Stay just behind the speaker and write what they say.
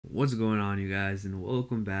What's going on, you guys, and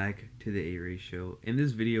welcome back to the Aray Show. In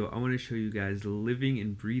this video, I want to show you guys living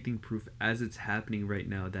and breathing proof as it's happening right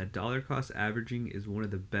now that dollar cost averaging is one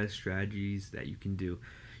of the best strategies that you can do.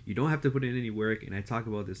 You don't have to put in any work, and I talk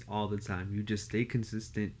about this all the time. You just stay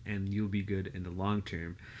consistent and you'll be good in the long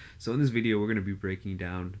term. So in this video, we're going to be breaking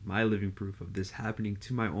down my living proof of this happening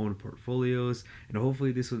to my own portfolios, and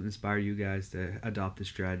hopefully this will inspire you guys to adopt the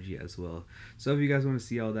strategy as well. So if you guys want to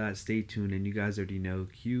see all that, stay tuned, and you guys already know,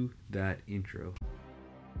 cue that intro.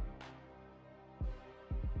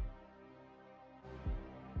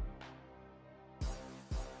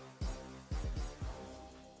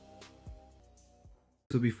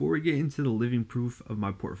 So before we get into the living proof of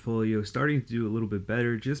my portfolio starting to do a little bit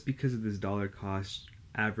better just because of this dollar cost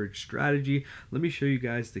average strategy, let me show you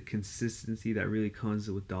guys the consistency that really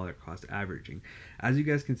comes with dollar cost averaging. As you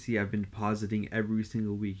guys can see, I've been depositing every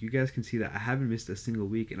single week. You guys can see that I haven't missed a single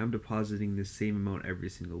week, and I'm depositing the same amount every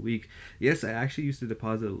single week. Yes, I actually used to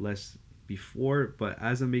deposit less before, but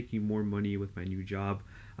as I'm making more money with my new job,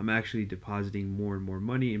 I'm actually depositing more and more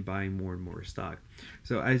money and buying more and more stock.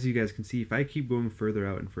 So as you guys can see, if I keep going further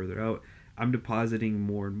out and further out, I'm depositing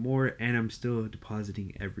more and more, and I'm still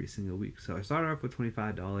depositing every single week. So I started off with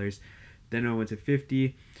 $25, then I went to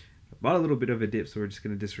 $50, I bought a little bit of a dip, so we're just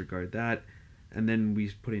going to disregard that. And then we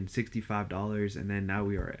put in $65, and then now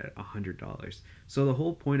we are at $100. So the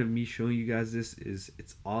whole point of me showing you guys this is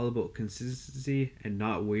it's all about consistency and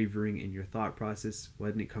not wavering in your thought process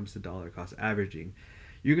when it comes to dollar cost averaging.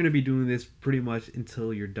 You're going to be doing this pretty much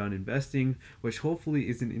until you're done investing, which hopefully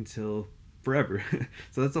isn't until forever.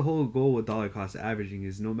 So that's the whole goal with dollar cost averaging,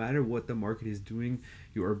 is no matter what the market is doing,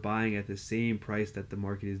 you are buying at the same price that the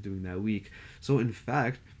market is doing that week. So in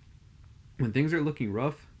fact, when things are looking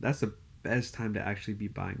rough, that's the best time to actually be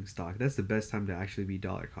buying stock. That's the best time to actually be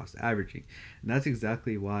dollar cost averaging. And that's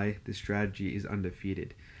exactly why this strategy is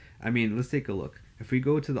undefeated. I mean, let's take a look. If we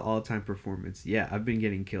go to the all-time performance, yeah, I've been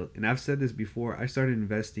getting killed. And I've said this before, I started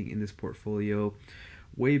investing in this portfolio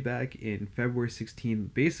way back in February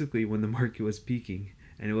 16, basically when the market was peaking.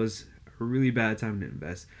 And it was a really bad time to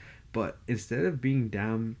invest. But instead of being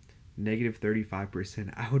down negative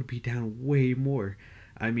 35%, I would be down way more.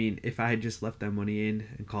 I mean, if I had just left that money in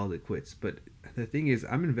and called it quits. But the thing is,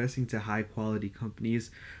 I'm investing to high quality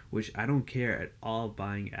companies, which I don't care at all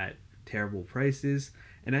buying at terrible prices.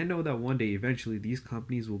 And I know that one day, eventually, these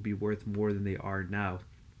companies will be worth more than they are now.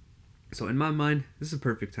 So in my mind, this is a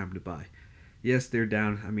perfect time to buy. Yes, they're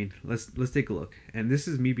down. I mean, let's take a look. And this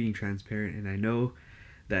is me being transparent, and I know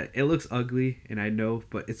that it looks ugly, and I know,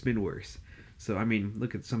 but it's been worse. So I mean,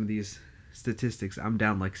 look at some of these statistics. I'm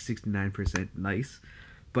down like 69%, nice.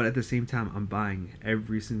 But at the same time, I'm buying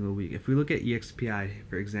every single week. If we look at EXPI,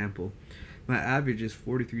 for example, my average is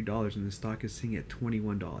 $43 and the stock is sitting at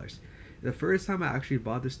 $21. The first time I actually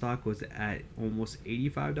bought the stock was at almost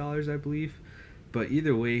 $85, I believe. But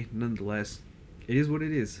either way, nonetheless, it is what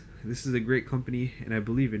it is. This is a great company, and I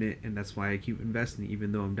believe in it, and that's why I keep investing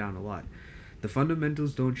even though I'm down a lot. The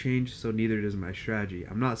fundamentals don't change, so neither does my strategy.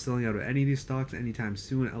 I'm not selling out of any of these stocks anytime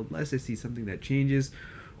soon unless I see something that changes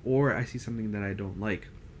or I see something that I don't like.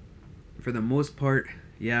 For the most part,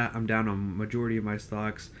 yeah, I'm down on majority of my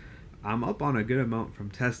stocks. I'm up on a good amount from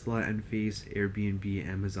Tesla, Enphase, Airbnb,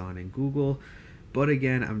 Amazon, and Google. But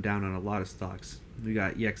again, I'm down on a lot of stocks. We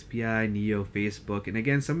got EXPI, Neo, Facebook, and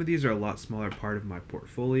again, some of these are a lot smaller part of my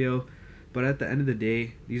portfolio. But at the end of the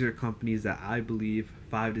day, these are companies that I believe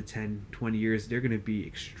 5 to 10, 20 years, they're going to be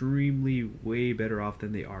extremely way better off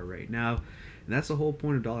than they are right now. And that's the whole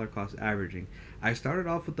point of dollar cost averaging. I started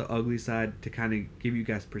off with the ugly side to kind of give you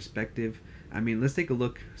guys perspective. I mean, let's take a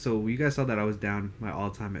look. So you guys saw that I was down my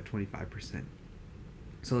all-time at 25%.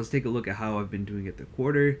 So let's take a look at how I've been doing it the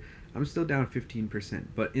quarter. I'm still down 15%,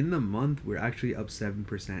 but in the month, we're actually up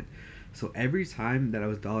 7%. So every time that I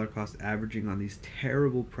was dollar cost averaging on these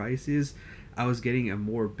terrible prices, I was getting a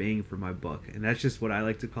more bang for my buck. And that's just what I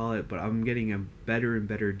like to call it, but I'm getting a better and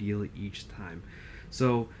better deal each time.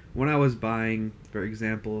 So when I was buying, for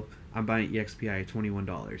example, I'm buying EXPI at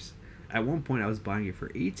 $21. At one point I was buying it for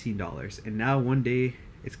 $18, and now one day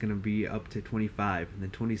it's going to be up to 25 and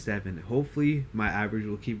then 27. Hopefully my average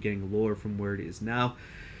will keep getting lower from where it is now.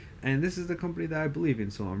 And this is the company that I believe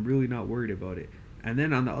in, so I'm really not worried about it. And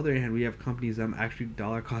then on the other hand, we have companies I'm actually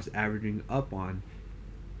dollar cost averaging up on.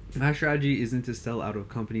 My strategy isn't to sell out of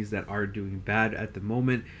companies that are doing bad at the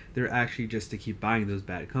moment. They're actually just to keep buying those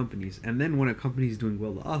bad companies. And then when a company is doing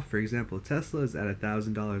well off, for example, Tesla is at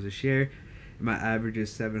 $1,000 a share, and my average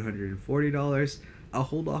is $740. I'll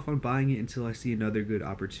hold off on buying it until I see another good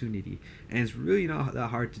opportunity. And it's really not that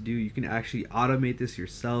hard to do. You can actually automate this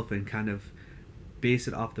yourself and kind of base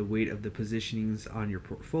it off the weight of the positionings on your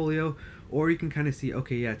portfolio, or you can kind of see,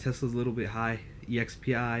 okay, yeah, Tesla's a little bit high,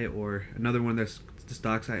 EXPI or another one that's the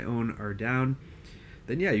stocks I own are down,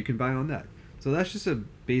 then yeah, you can buy on that. So that's just a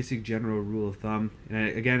basic general rule of thumb.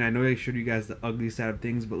 And again, I know I showed you guys the ugly side of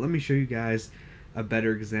things, but let me show you guys a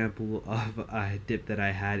better example of a dip that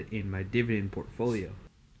I had in my dividend portfolio.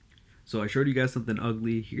 So I showed you guys something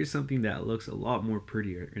ugly. Here's something that looks a lot more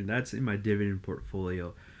prettier, and that's in my dividend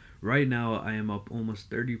portfolio. Right now, I am up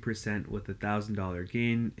almost 30% with a $1,000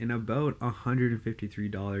 gain and about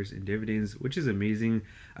 $153 in dividends, which is amazing.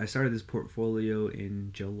 I started this portfolio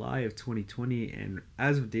in July of 2020, and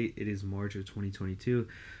as of date, it is March of 2022.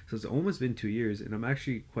 So it's almost been 2 years, and I'm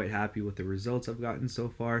actually quite happy with the results I've gotten so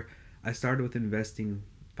far. I started with investing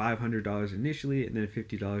 $500 initially and then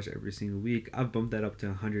 $50 every single week. I've bumped that up to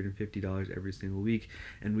 $150 every single week,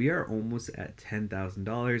 and we are almost at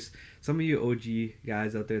 $10,000. Some of you OG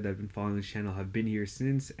guys out there that have been following this channel have been here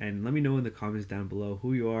since, and let me know in the comments down below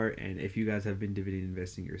who you are and if you guys have been dividend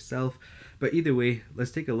investing yourself. But either way,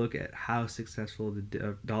 let's take a look at how successful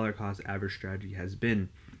the dollar cost average strategy has been.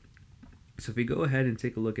 So if we go ahead and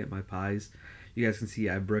take a look at my pies, you guys can see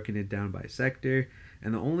I've broken it down by sector,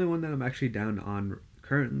 and the only one that I'm actually down on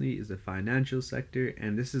currently is the financial sector,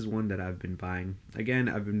 and this is one that I've been buying. Again,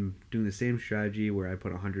 I've been doing the same strategy where I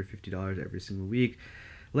put $150 every single week,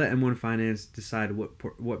 let M1 Finance decide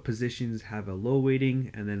what positions have a low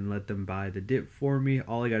weighting, and then let them buy the dip for me.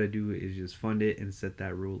 All I got to do is just fund it and set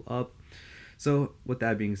that rule up. So with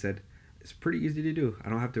that being said, it's pretty easy to do. I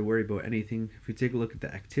don't have to worry about anything. If we take a look at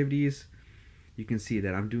the activities, you can see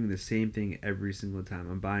that I'm doing the same thing every single time.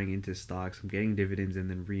 I'm buying into stocks, I'm getting dividends, and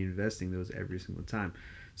then reinvesting those every single time.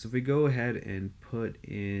 So if we go ahead and put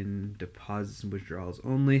in deposits and withdrawals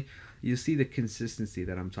only, you see the consistency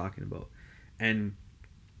that I'm talking about. And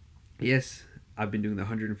yes, I've been doing the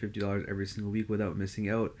 $150 every single week without missing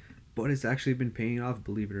out, but it's actually been paying off,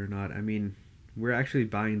 believe it or not. I mean, we're actually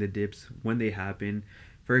buying the dips when they happen.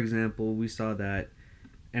 For example, we saw that,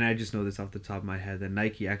 and I just know this off the top of my head, that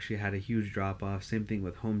Nike actually had a huge drop off. Same thing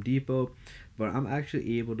with Home Depot. But I'm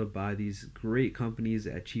actually able to buy these great companies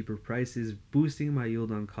at cheaper prices, boosting my yield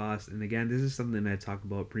on cost. And again, this is something I talk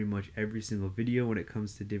about pretty much every single video when it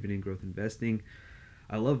comes to dividend growth investing.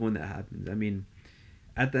 I love when that happens. I mean,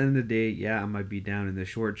 at the end of the day, yeah, I might be down in the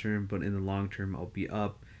short term, but in the long term, I'll be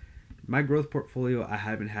up. My growth portfolio I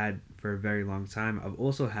haven't had for a very long time. I've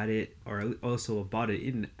also had it, or also bought it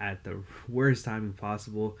in at the worst timing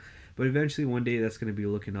possible, but eventually one day that's going to be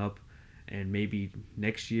looking up, and maybe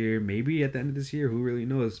next year, maybe at the end of this year, who really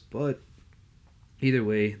knows. But either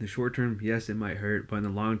way, the short term, yes, it might hurt, but in the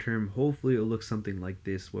long term, hopefully it'll look something like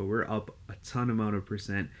this, where we're up a ton amount of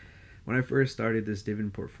percent. When I first started this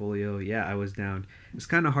dividend portfolio, yeah, I was down. It's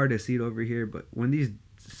kind of hard to see it over here, but when these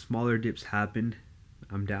smaller dips happen,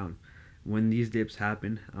 I'm down. When these dips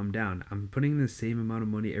happen, I'm down. I'm putting the same amount of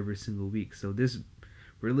money every single week. So this,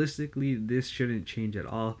 realistically, this shouldn't change at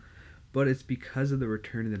all. But it's because of the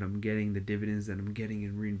return that I'm getting, the dividends that I'm getting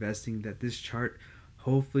and reinvesting, that this chart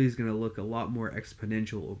hopefully is going to look a lot more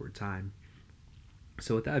exponential over time.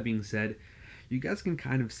 So with that being said, you guys can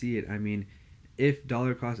kind of see it. I mean, if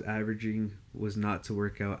dollar cost averaging was not to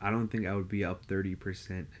work out, I don't think I would be up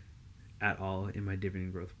 30% at all in my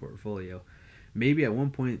dividend growth portfolio. Maybe at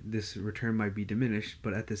one point this return might be diminished,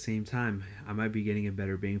 but at the same time, I might be getting a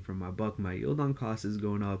better bang for my buck. My yield on cost is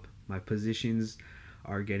going up. My positions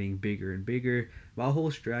are getting bigger and bigger. My whole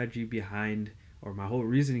strategy behind, or my whole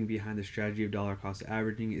reasoning behind the strategy of dollar cost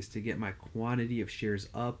averaging is to get my quantity of shares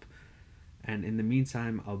up. And in the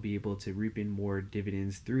meantime, I'll be able to reap in more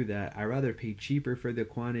dividends through that. I rather pay cheaper for the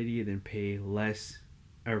quantity than pay less,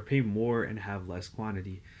 or pay more and have less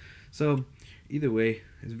quantity. So either way,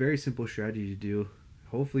 it's a very simple strategy to do.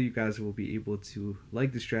 Hopefully you guys will be able to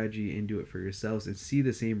like the strategy and do it for yourselves and see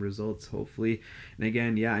the same results, hopefully. And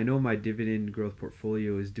again, yeah, I know my dividend growth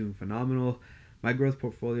portfolio is doing phenomenal. My growth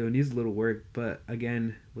portfolio needs a little work, but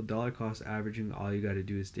again, with dollar cost averaging, all you got to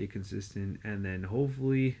do is stay consistent, and then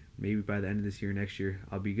hopefully maybe by the end of this year, next year,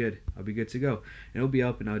 I'll be good. I'll be good to go, and it'll be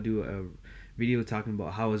up, and I'll do a video talking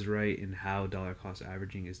about how I was right and how dollar cost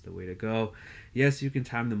averaging is the way to go. Yes, you can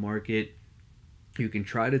time the market. You can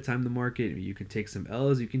try to time the market. You can take some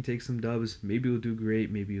L's, you can take some dubs. Maybe you'll do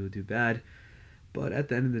great, maybe you'll do bad. But at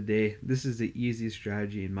the end of the day, this is the easiest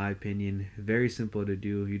strategy in my opinion. Very simple to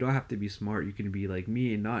do. You don't have to be smart. You can be like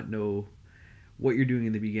me and not know what you're doing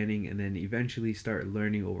in the beginning, and then eventually start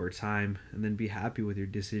learning over time, and then be happy with your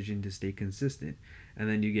decision to stay consistent, and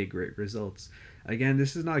then you get great results. Again,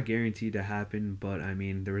 this is not guaranteed to happen, but I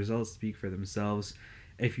mean, the results speak for themselves.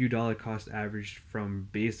 If you dollar cost averaged from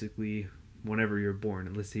basically whenever you're born,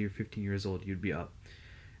 and let's say you're 15 years old, you'd be up.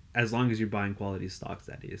 As long as you're buying quality stocks,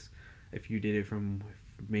 that is. If you did it from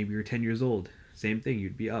maybe you're 10 years old, same thing,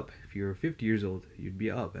 you'd be up. If you're 50 years old, you'd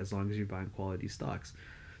be up, as long as you're buying quality stocks.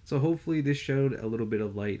 So hopefully this showed a little bit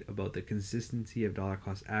of light about the consistency of dollar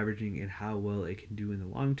cost averaging and how well it can do in the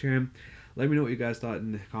long term. Let me know what you guys thought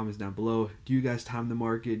in the comments down below. Do you guys time the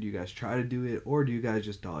market? Do you guys try to do it? Or do you guys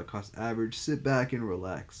just dollar cost average, sit back and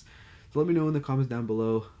relax? So let me know in the comments down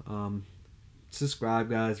below. Subscribe,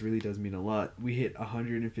 guys, really does mean a lot. We hit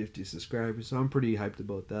 150 subscribers, so I'm pretty hyped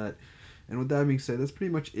about that. And with that being said, that's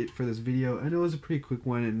pretty much it for this video. I know it was a pretty quick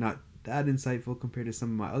one and not that insightful compared to some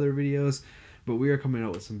of my other videos, but we are coming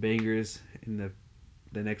out with some bangers in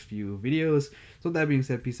the next few videos. So with that being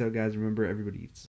said, peace out, guys. Remember, everybody eats.